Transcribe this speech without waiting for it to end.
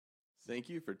Thank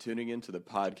you for tuning in to the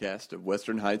podcast of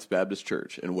Western Heights Baptist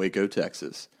Church in Waco,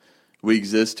 Texas. We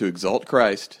exist to exalt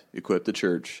Christ, equip the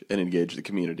church, and engage the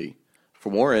community.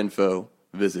 For more info,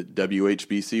 visit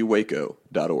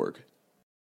whbcwaco.org.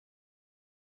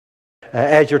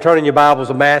 As you're turning your Bibles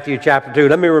to Matthew chapter 2,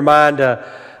 let me remind you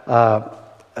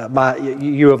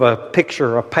of a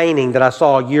picture, a painting that I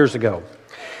saw years ago.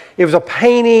 It was a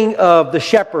painting of the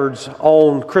shepherds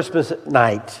on Christmas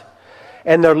night.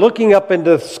 And they're looking up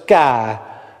into the sky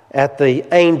at the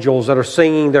angels that are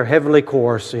singing their heavenly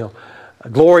chorus.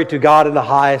 Glory to God in the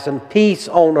highest, and peace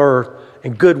on earth,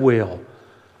 and goodwill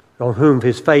on whom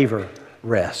His favor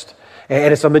rests.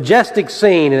 And it's a majestic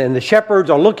scene, and the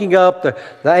shepherds are looking up, the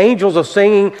angels are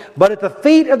singing, but at the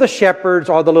feet of the shepherds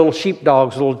are the little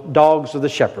sheepdogs, little dogs of the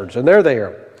shepherds, and they're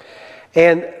there.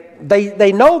 And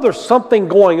they know there's something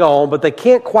going on, but they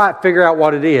can't quite figure out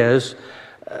what it is.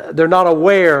 They're not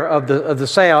aware of the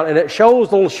sound, and it shows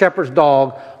the little shepherd's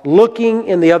dog looking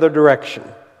in the other direction,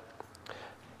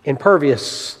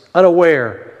 impervious,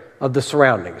 unaware of the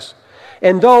surroundings.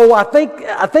 And though I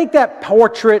think that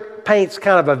portrait paints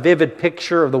kind of a vivid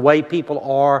picture of the way people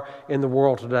are in the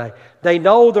world today. They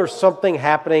know there's something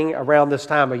happening around this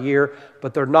time of year,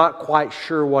 but they're not quite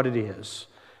sure what it is,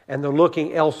 and they're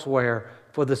looking elsewhere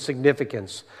for the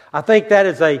significance. I think that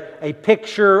is a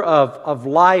picture of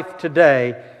life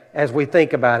today as we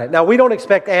think about it. Now, we don't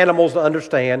expect animals to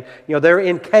understand. They're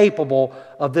incapable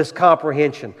of this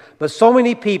comprehension. But so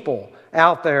many people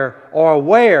out there are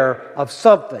aware of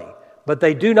something, but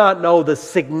they do not know the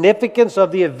significance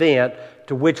of the event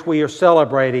to which we are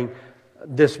celebrating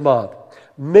this month.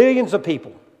 Millions of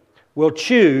people will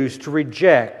choose to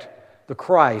reject the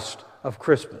Christ of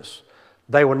Christmas.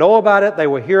 They will know about it, they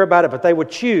will hear about it, but they would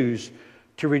choose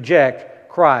to reject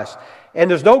Christ. And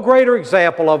there's no greater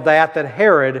example of that than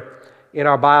Herod in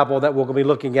our Bible that we're going to be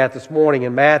looking at this morning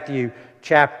in Matthew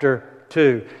chapter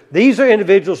 2. These are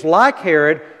individuals like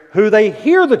Herod who they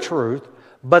hear the truth,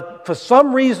 but for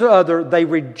some reason or other they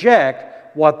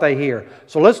reject what they hear.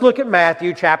 So let's look at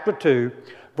Matthew chapter 2,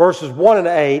 verses 1 and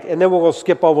 8, and then we're going to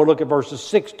skip over and look at verses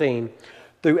 16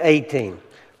 through 18.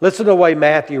 Listen to the way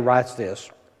Matthew writes this.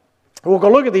 We're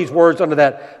going to look at these words under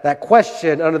that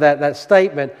question, under that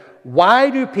statement,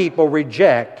 why do people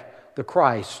reject the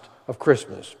Christ of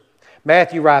Christmas?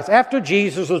 Matthew writes, after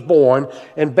Jesus was born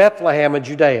in Bethlehem in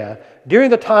Judea,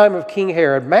 during the time of King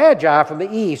Herod, Magi from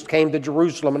the east came to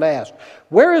Jerusalem and asked,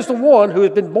 where is the one who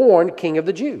has been born King of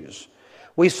the Jews?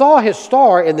 We saw his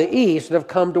star in the east and have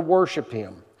come to worship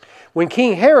him. When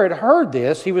King Herod heard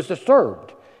this, he was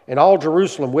disturbed, and all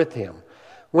Jerusalem with him.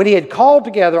 When he had called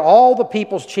together all the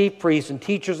people's chief priests and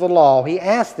teachers of the law, he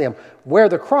asked them where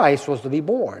the Christ was to be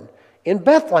born. In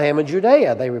Bethlehem in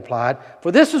Judea, they replied,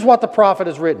 for this is what the prophet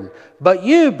has written. But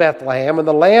you, Bethlehem, in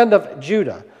the land of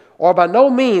Judah, are by no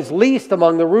means least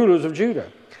among the rulers of Judah.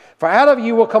 For out of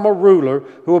you will come a ruler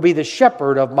who will be the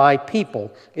shepherd of my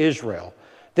people, Israel.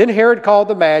 Then Herod called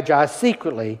the Magi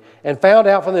secretly and found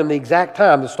out from them the exact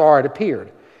time the star had appeared.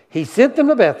 He sent them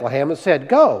to Bethlehem and said,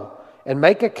 go and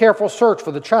make a careful search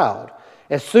for the child.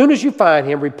 As soon as you find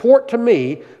him, report to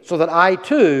me so that I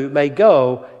too may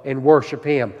go and worship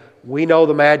him. We know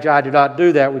the Magi do not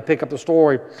do that. We pick up the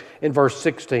story in verse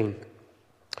 16.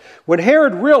 When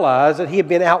Herod realized that he had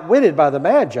been outwitted by the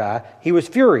Magi, he was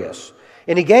furious,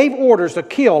 and he gave orders to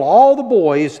kill all the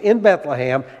boys in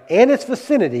Bethlehem and its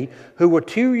vicinity who were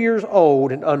 2 years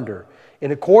old and under,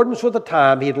 in accordance with the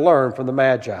time he had learned from the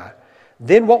Magi.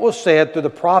 Then what was said through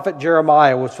the prophet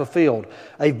Jeremiah was fulfilled.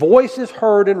 A voice is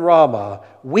heard in Ramah,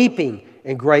 weeping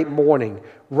in great mourning.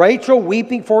 Rachel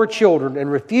weeping for her children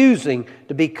and refusing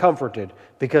to be comforted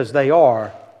because they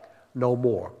are no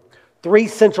more. Three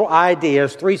central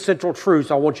ideas, three central truths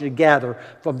I want you to gather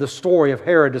from the story of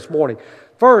Herod this morning.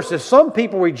 First is some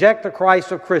people reject the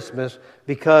Christ of Christmas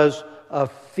because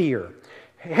of fear.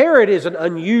 Herod is an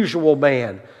unusual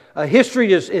man.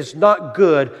 History is not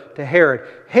good to Herod.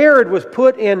 Herod was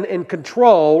put in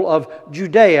control of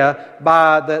Judea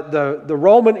by the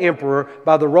Roman emperor,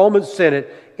 by the Roman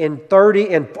Senate in 40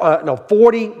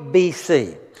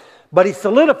 BC. But he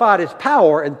solidified his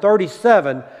power in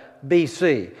 37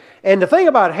 BC. And the thing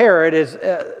about Herod is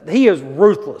he is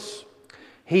ruthless.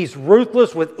 He's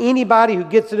ruthless with anybody who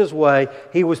gets in his way.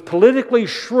 He was politically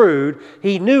shrewd.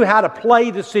 He knew how to play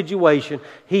the situation.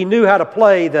 He knew how to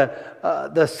play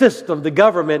the system, the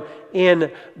government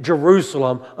in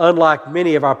Jerusalem, unlike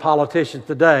many of our politicians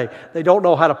today. They don't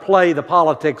know how to play the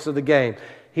politics of the game.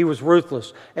 He was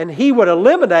ruthless. And he would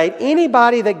eliminate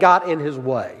anybody that got in his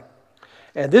way.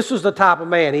 And this was the type of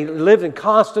man. He lived in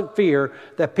constant fear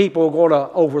that people were going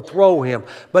to overthrow him.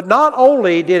 But not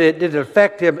only did it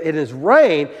affect him in his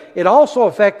reign, it also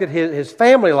affected his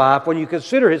family life. When you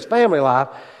consider his family life,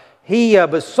 he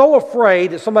was so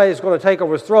afraid that somebody was going to take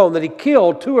over his throne that he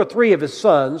killed 2 or 3 of his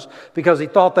sons because he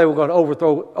thought they were going to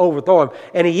overthrow him.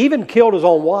 And he even killed his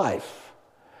own wife.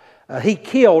 He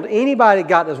killed anybody that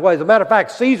got in his way. As a matter of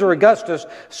fact, Caesar Augustus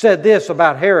said this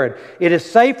about Herod: "It is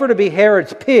safer to be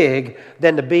Herod's pig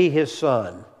than to be his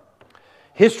son."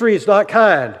 History is not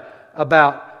kind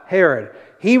about Herod.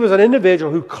 He was an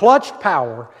individual who clutched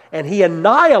power, and he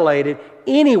annihilated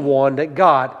anyone that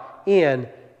got in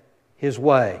his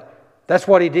way. That's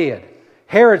what he did.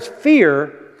 Herod's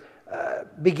fear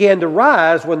began to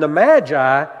rise when the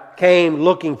Magi came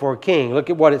looking for a king. Look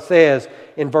at what it says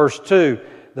in verse 2.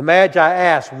 The Magi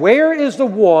asked, "Where is the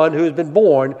one who has been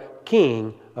born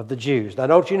king of the Jews?" Now,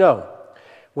 don't you know,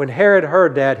 when Herod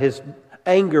heard that, his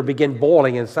anger began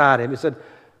boiling inside him. He said,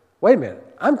 "Wait a minute,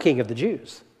 I'm king of the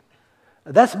Jews.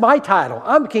 That's my title.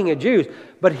 I'm king of Jews.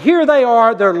 But here they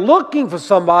are, they're looking for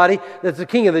somebody that's the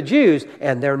king of the Jews,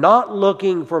 and they're not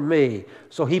looking for me."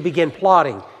 So he began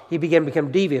plotting. He began to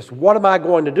become devious. What am I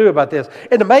going to do about this?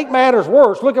 And to make matters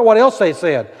worse, look at what else they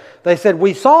said. They said,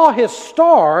 "We saw his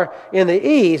star in the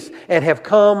east and have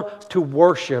come to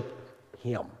worship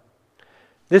him."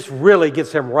 This really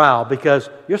gets him riled because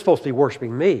you're supposed to be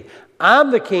worshiping me.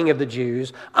 I'm the king of the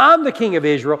Jews. I'm the king of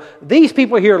Israel. These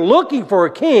people here looking for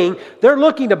a king, they're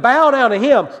looking to bow down to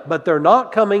him, but they're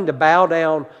not coming to bow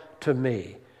down to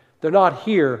me. They're not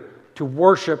here to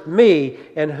worship me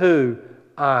and who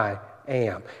I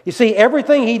am. You see,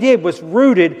 everything he did was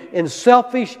rooted in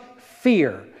selfish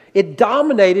fear. It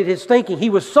dominated his thinking. He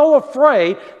was so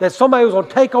afraid that somebody was going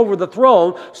to take over the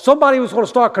throne, somebody was going to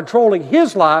start controlling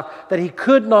his life, that he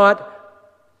could not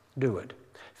do it.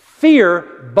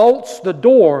 Fear bolts the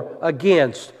door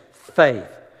against faith.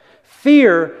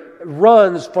 Fear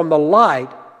runs from the light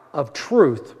of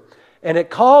truth, and it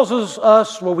causes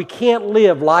us where we can't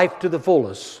live life to the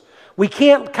fullest. We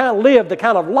can't live the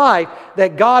kind of life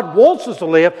that God wants us to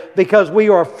live because we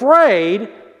are afraid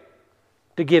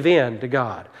to give in to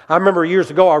God. I remember years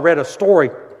ago I read a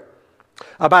story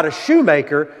about a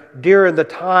shoemaker during the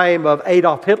time of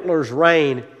Adolf Hitler's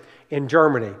reign in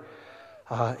Germany.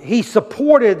 He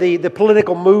supported the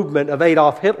political movement of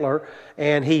Adolf Hitler,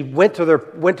 and he went to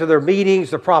their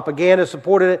meetings. The propaganda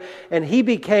supported it, and he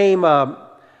became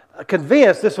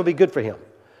convinced this would be good for him.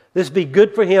 This would be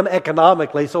good for him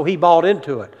economically, so he bought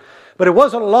into it. But it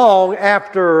wasn't long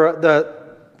after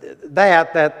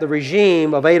that the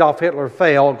regime of Adolf Hitler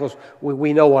failed, because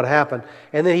we know what happened,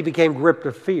 and then he became gripped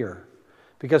with fear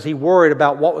because he worried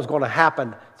about what was going to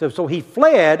happen. So he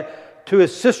fled to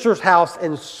his sister's house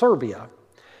in Serbia.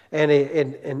 And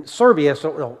in Serbia,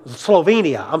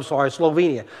 Slovenia.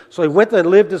 So he went and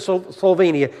lived in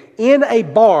Slovenia in a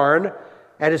barn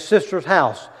at his sister's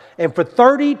house. And for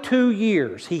 32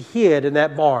 years, he hid in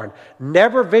that barn,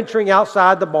 never venturing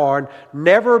outside the barn,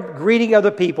 never greeting other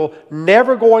people,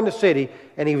 never going to the city,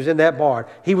 and he was in that barn.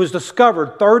 He was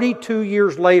discovered 32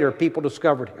 years later. People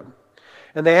discovered him.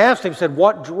 And they asked him, said,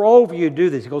 "What drove you to do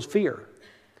this?" He goes, "Fear.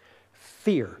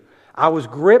 Fear. I was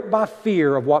gripped by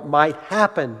fear of what might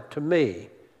happen to me.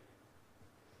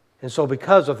 And so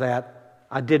because of that,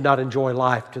 I did not enjoy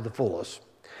life to the fullest."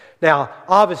 Now,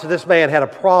 obviously this man had a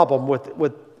problem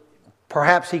with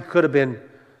perhaps he could have been,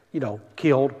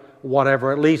 killed,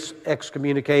 whatever, at least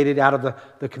excommunicated out of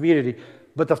the community.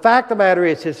 But the fact of the matter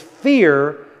is his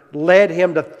fear led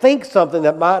him to think something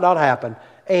that might not happen,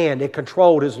 and it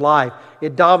controlled his life.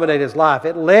 It dominated his life.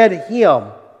 It led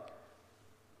him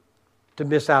to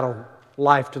miss out on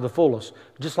life to the fullest,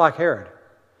 just like Herod.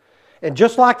 And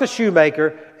just like the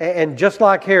shoemaker and just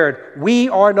like Herod, we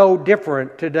are no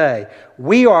different today.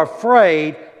 We are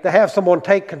afraid to have someone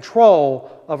take control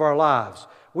of our lives.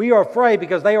 We are afraid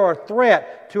because they are a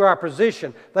threat to our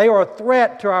position. They are a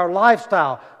threat to our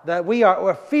lifestyle. That we are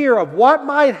a fear of what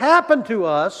might happen to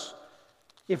us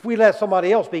if we let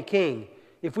somebody else be king,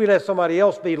 if we let somebody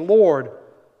else be Lord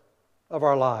of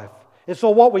our life. And so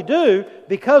what we do,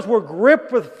 because we're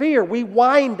gripped with fear, we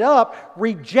wind up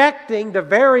rejecting the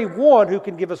very one who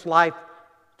can give us life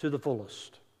to the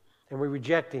fullest. And we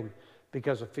reject him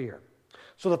because of fear.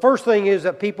 So the first thing is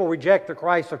that people reject the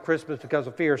Christ of Christmas because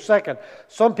of fear. Second,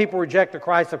 some people reject the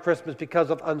Christ of Christmas because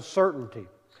of uncertainty.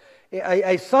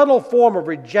 A subtle form of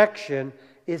rejection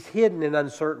is hidden in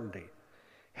uncertainty.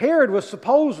 Herod was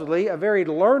supposedly a very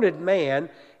learned man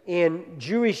in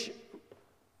Jewish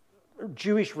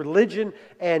Jewish religion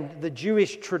and the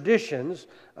Jewish traditions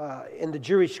in the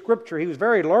Jewish scripture. He was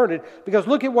very learned, because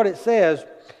look at what it says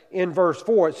in verse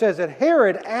 4. It says that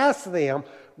Herod asked them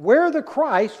where the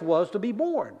Christ was to be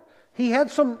born. He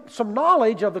had some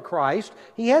knowledge of the Christ.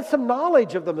 He had some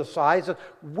knowledge of the Messiah. So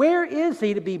where is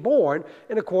he to be born?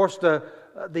 And of course,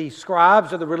 the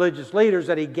scribes and the religious leaders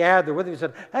that he gathered with him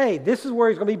said, hey, this is where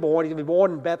he's going to be born. He's going to be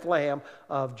born in Bethlehem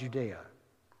of Judea.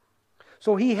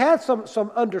 So he had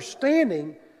some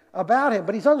understanding about him,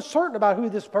 but he's uncertain about who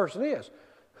this person is.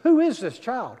 Who is this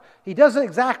child? He doesn't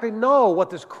exactly know what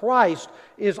this Christ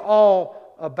is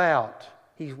all about.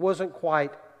 He wasn't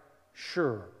quite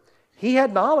sure. He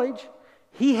had knowledge.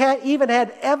 He even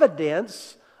had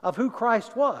evidence of who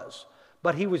Christ was.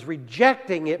 But he was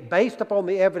rejecting it based upon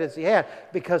the evidence he had,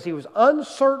 because he was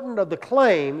uncertain of the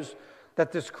claims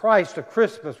that this Christ of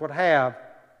Christmas would have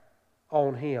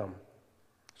on him.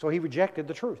 So he rejected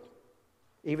the truth,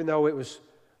 even though it was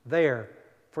there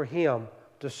for him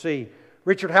to see.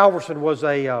 Richard Halverson was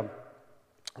a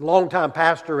longtime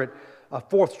pastor at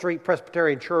 4th Street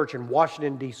Presbyterian Church in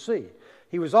Washington, D.C.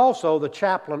 He was also the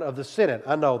chaplain of the Senate.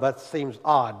 I know that seems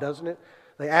odd, doesn't it?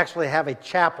 They actually have a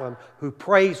chaplain who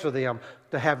prays for them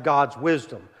to have God's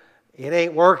wisdom. It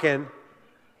ain't working.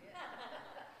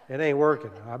 It ain't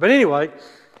working. But anyway,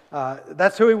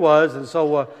 that's who he was. And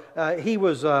so he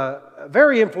was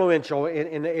very influential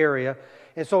in the area.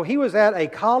 And so he was at a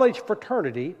college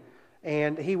fraternity,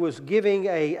 and he was giving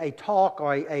a talk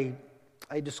or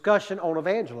a discussion on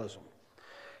evangelism.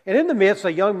 And in the midst,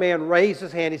 a young man raised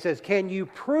his hand. He says, can you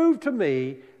prove to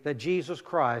me that Jesus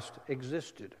Christ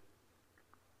existed?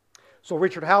 So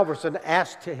Richard Halverson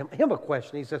asked him a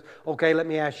question. He says, okay, let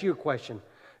me ask you a question.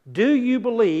 Do you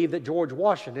believe that George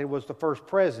Washington was the first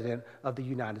president of the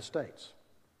United States?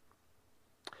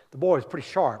 The boy was pretty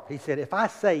sharp. He said, if I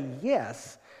say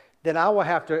yes, then I will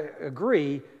have to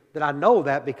agree that I know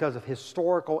that because of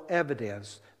historical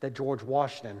evidence that George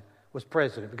Washington was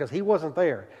president, because he wasn't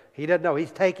there. He doesn't know.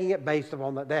 He's taking it based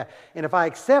upon that. And if I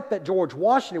accept that George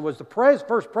Washington was the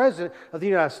first president of the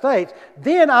United States,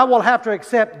 then I will have to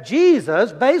accept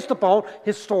Jesus based upon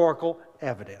historical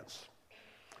evidence.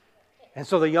 And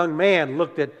so the young man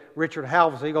looked at Richard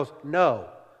Halverson. He goes, no,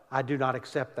 I do not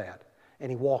accept that. And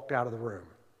he walked out of the room.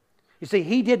 You see,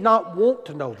 he did not want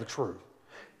to know the truth.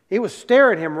 It was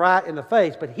staring him right in the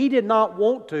face, but he did not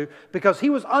want to, because he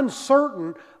was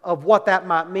uncertain of what that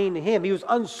might mean to him. He was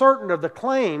uncertain of the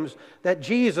claims that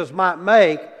Jesus might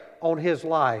make on his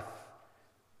life.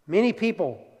 Many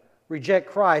people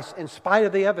reject Christ in spite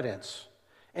of the evidence,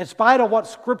 in spite of what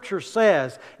Scripture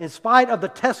says, in spite of the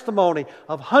testimony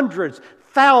of hundreds,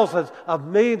 thousands of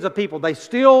millions of people. They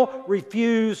still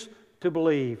refuse to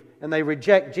believe, and they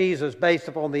reject Jesus based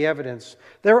upon the evidence.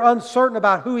 They're uncertain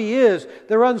about who He is.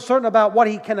 They're uncertain about what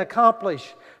He can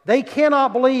accomplish. They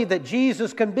cannot believe that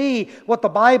Jesus can be what the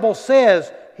Bible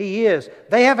says He is.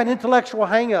 They have an intellectual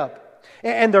hang-up.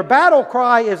 And their battle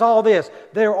cry is all this: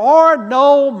 there are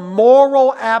no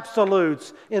moral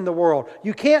absolutes in the world.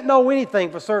 You can't know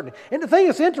anything for certain. And the thing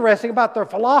that's interesting about their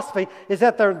philosophy is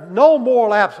that there are no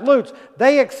moral absolutes.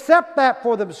 They accept that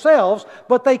for themselves,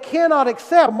 but they cannot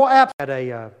accept moral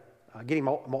absolutes. Getting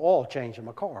my oil changed in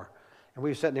my car. And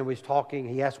we were sitting there, we was talking.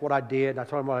 He asked what I did, and I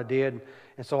told him what I did.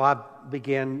 And so I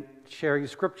began sharing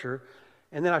Scripture,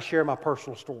 and then I shared my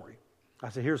personal story. I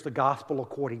said, here's the gospel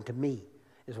according to me,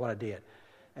 is what I did.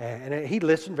 And he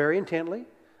listened very intently.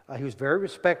 He was very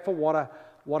respectful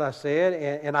what I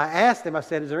said. And I asked him, I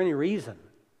said, is there any reason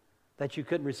that you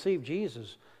couldn't receive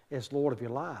Jesus as Lord of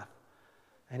your life?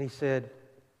 And he said,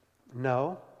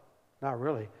 no, not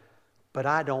really. But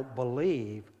I don't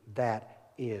believe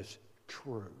that is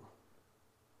true.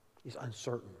 He's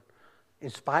uncertain. In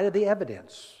spite of the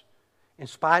evidence, in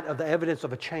spite of the evidence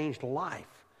of a changed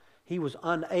life, he was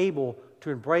unable to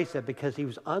embrace that because he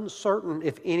was uncertain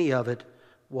if any of it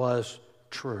was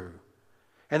true.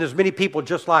 And there's many people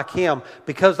just like him,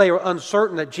 because they are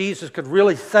uncertain that Jesus could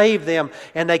really save them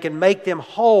and they can make them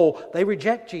whole, they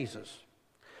reject Jesus.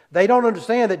 They don't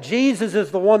understand that Jesus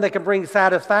is the one that can bring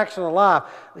satisfaction in life.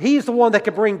 He's the one that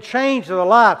can bring change to their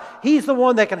life. He's the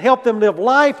one that can help them live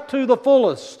life to the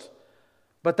fullest.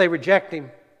 But they reject Him.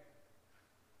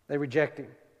 They reject Him.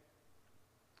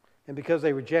 And because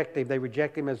they reject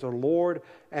Him as their Lord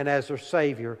and as their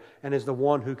Savior and as the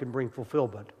one who can bring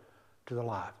fulfillment to their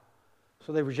life.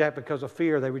 So they reject because of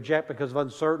fear. They reject because of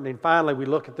uncertainty. And finally, we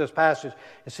look at this passage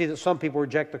and see that some people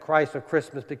reject the Christ of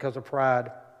Christmas because of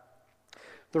pride.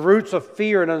 The roots of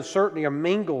fear and uncertainty are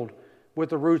mingled with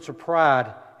the roots of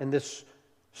pride in this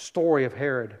story of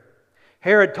Herod.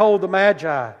 Herod told the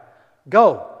Magi,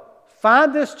 go,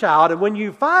 find this child, and when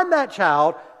you find that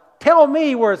child, Tell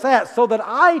me where it's at so that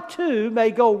I too may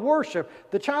go worship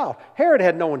the child. Herod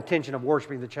had no intention of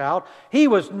worshiping the child. He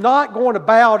was not going to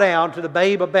bow down to the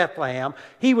babe of Bethlehem.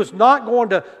 He was not going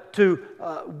to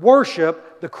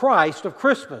worship the Christ of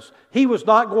Christmas. He was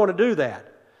not going to do that.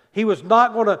 He was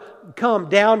not going to come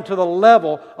down to the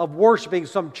level of worshiping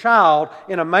some child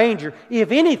in a manger.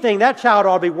 If anything, that child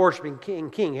ought to be worshiping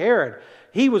King Herod.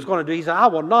 He said, I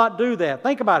will not do that.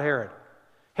 Think about Herod.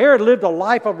 Herod lived a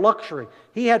life of luxury.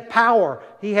 He had power.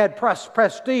 He had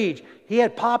prestige. He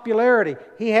had popularity.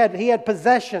 He had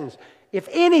possessions. If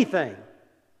anything,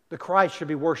 the Christ should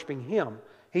be worshiping him.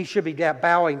 He should be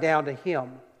bowing down to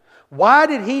him. Why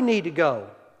did he need to go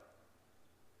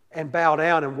and bow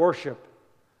down and worship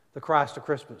the Christ of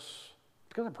Christmas?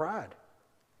 Because of pride.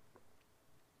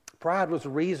 Pride was the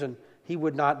reason he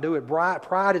would not do it.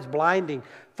 Pride is blinding.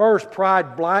 First,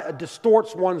 pride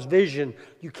distorts one's vision.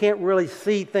 You can't really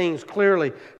see things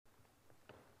clearly.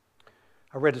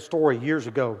 I read a story years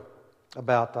ago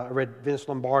about, I read Vince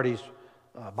Lombardi's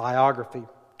biography.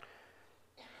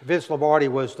 Vince Lombardi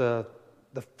was the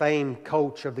famed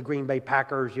coach of the Green Bay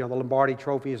Packers. You know, the Lombardi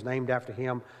Trophy is named after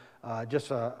him.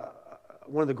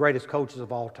 One of the greatest coaches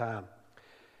of all time.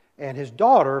 And his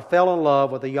daughter fell in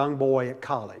love with a young boy at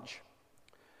college.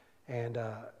 And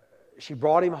she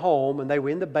brought him home, and they were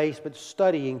in the basement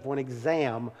studying for an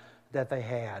exam that they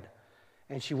had.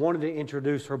 And she wanted to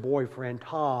introduce her boyfriend,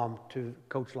 Tom, to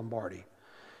Coach Lombardi.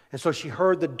 And so she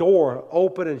heard the door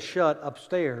open and shut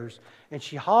upstairs, and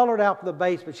she hollered out from the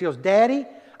basement. She goes, Daddy,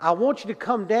 I want you to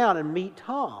come down and meet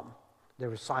Tom. There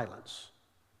was silence.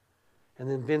 And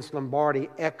then Vince Lombardi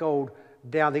echoed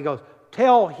down. He goes,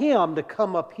 tell him to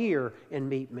come up here and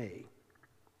meet me.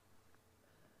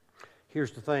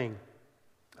 Here's the thing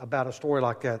about a story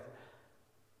like that.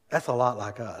 That's a lot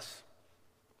like us.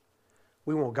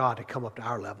 We want God to come up to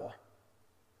our level.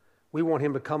 We want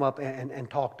Him to come up and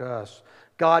talk to us.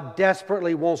 God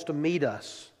desperately wants to meet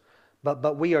us,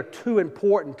 but we are too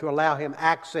important to allow Him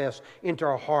access into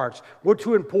our hearts. We're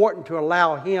too important to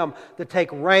allow Him to take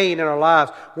reign in our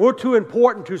lives. We're too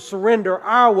important to surrender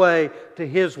our way to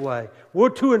His way. We're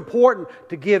too important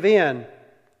to give in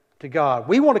to God.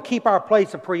 We want to keep our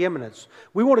place of preeminence.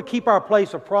 We want to keep our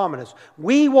place of prominence.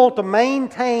 We want to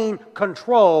maintain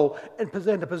control and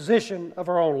the position of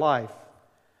our own life.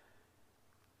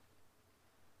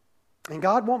 And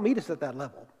God won't meet us at that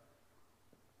level.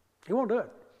 He won't do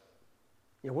it.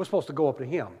 You know, we're supposed to go up to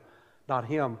Him, not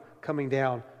Him coming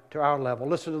down to our level.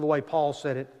 Listen to the way Paul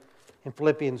said it in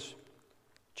Philippians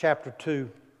chapter 2.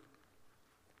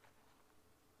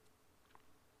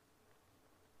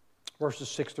 Verses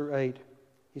 6 through 8,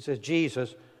 he says,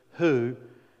 Jesus, who,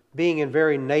 being in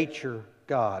very nature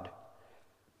God,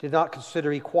 did not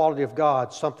consider equality of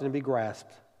God something to be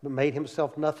grasped, but made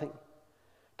himself nothing,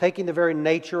 taking the very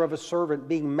nature of a servant,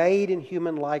 being made in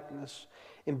human likeness,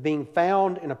 and being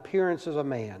found in appearance as a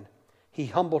man, he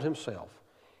humbled himself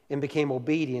and became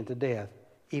obedient to death,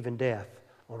 even death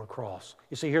on a cross.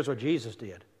 You see, here's what Jesus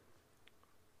did.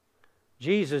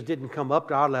 Jesus didn't come up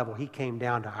to our level, He came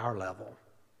down to our level.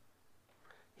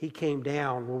 He came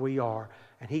down where we are,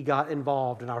 and He got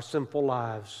involved in our sinful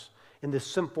lives, in this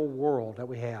sinful world that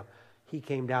we have. He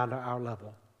came down to our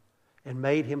level and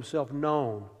made Himself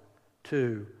known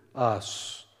to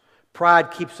us.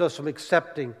 Pride keeps us from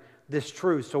accepting this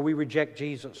truth, so we reject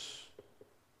Jesus.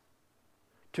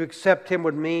 To accept Him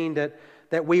would mean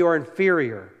that we are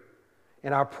inferior,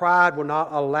 and our pride will not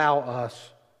allow us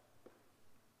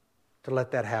to let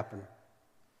that happen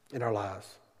in our lives.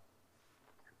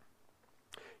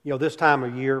 You know, this time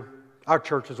of year, our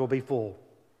churches will be full.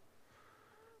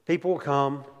 People will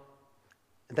come,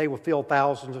 and they will fill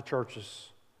thousands of churches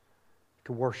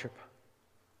to worship,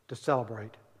 to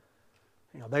celebrate.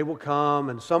 You know, they will come,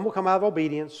 and some will come out of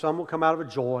obedience, some will come out of a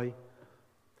joy,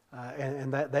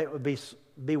 and that would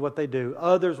be what they do.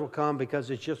 Others will come because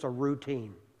it's just a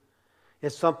routine.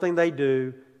 It's something they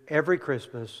do every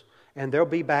Christmas, and they'll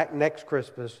be back next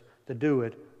Christmas to do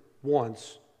it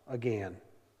once again.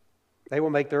 They will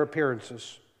make their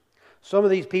appearances. Some of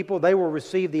these people, they will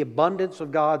receive the abundance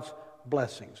of God's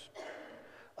blessings.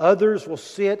 Others will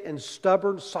sit in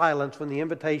stubborn silence when the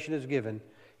invitation is given,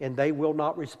 and they will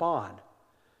not respond.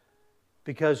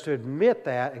 Because to admit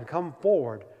that and come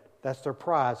forward, that's their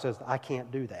pride. It says, I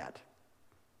can't do that.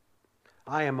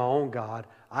 I am my own God.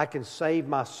 I can save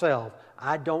myself.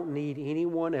 I don't need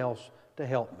anyone else to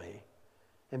help me.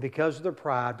 And because of their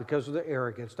pride, because of their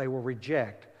arrogance, they will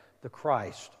reject the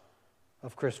Christ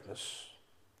of Christmas.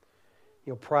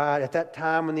 You know, pride, at that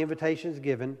time when the invitation is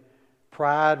given,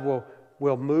 pride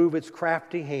will move its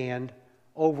crafty hand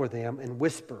over them and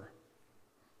whisper,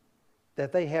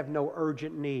 that they have no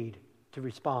urgent need to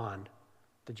respond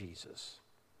to Jesus.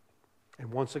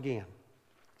 And once again,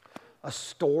 a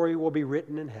story will be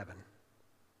written in heaven.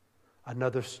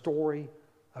 Another story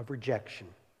of rejection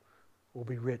will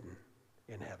be written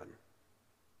in heaven.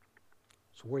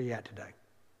 So where are you at today?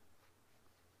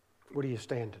 Where do you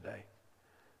stand today?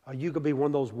 Are you going to be one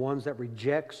of those ones that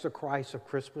rejects the Christ of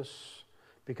Christmas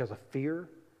because of fear,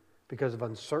 because of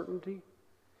uncertainty,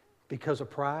 because of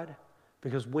pride?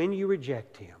 Because when you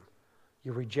reject Him,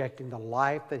 you're rejecting the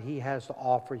life that He has to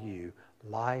offer you,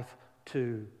 life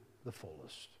to the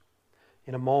fullest.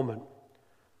 In a moment,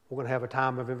 we're going to have a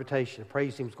time of invitation. The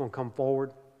praise team is going to come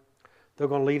forward. They're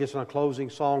going to lead us in a closing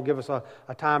song, give us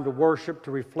a time to worship,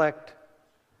 to reflect.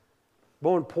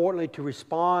 More importantly, to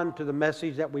respond to the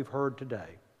message that we've heard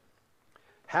today.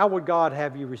 How would God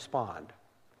have you respond?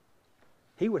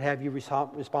 He would have you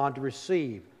respond to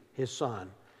receive His Son.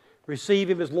 Receive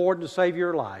Him as Lord and Savior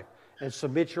of your life and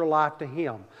submit your life to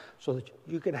Him so that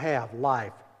you can have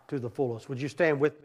life to the fullest. Would you stand with me?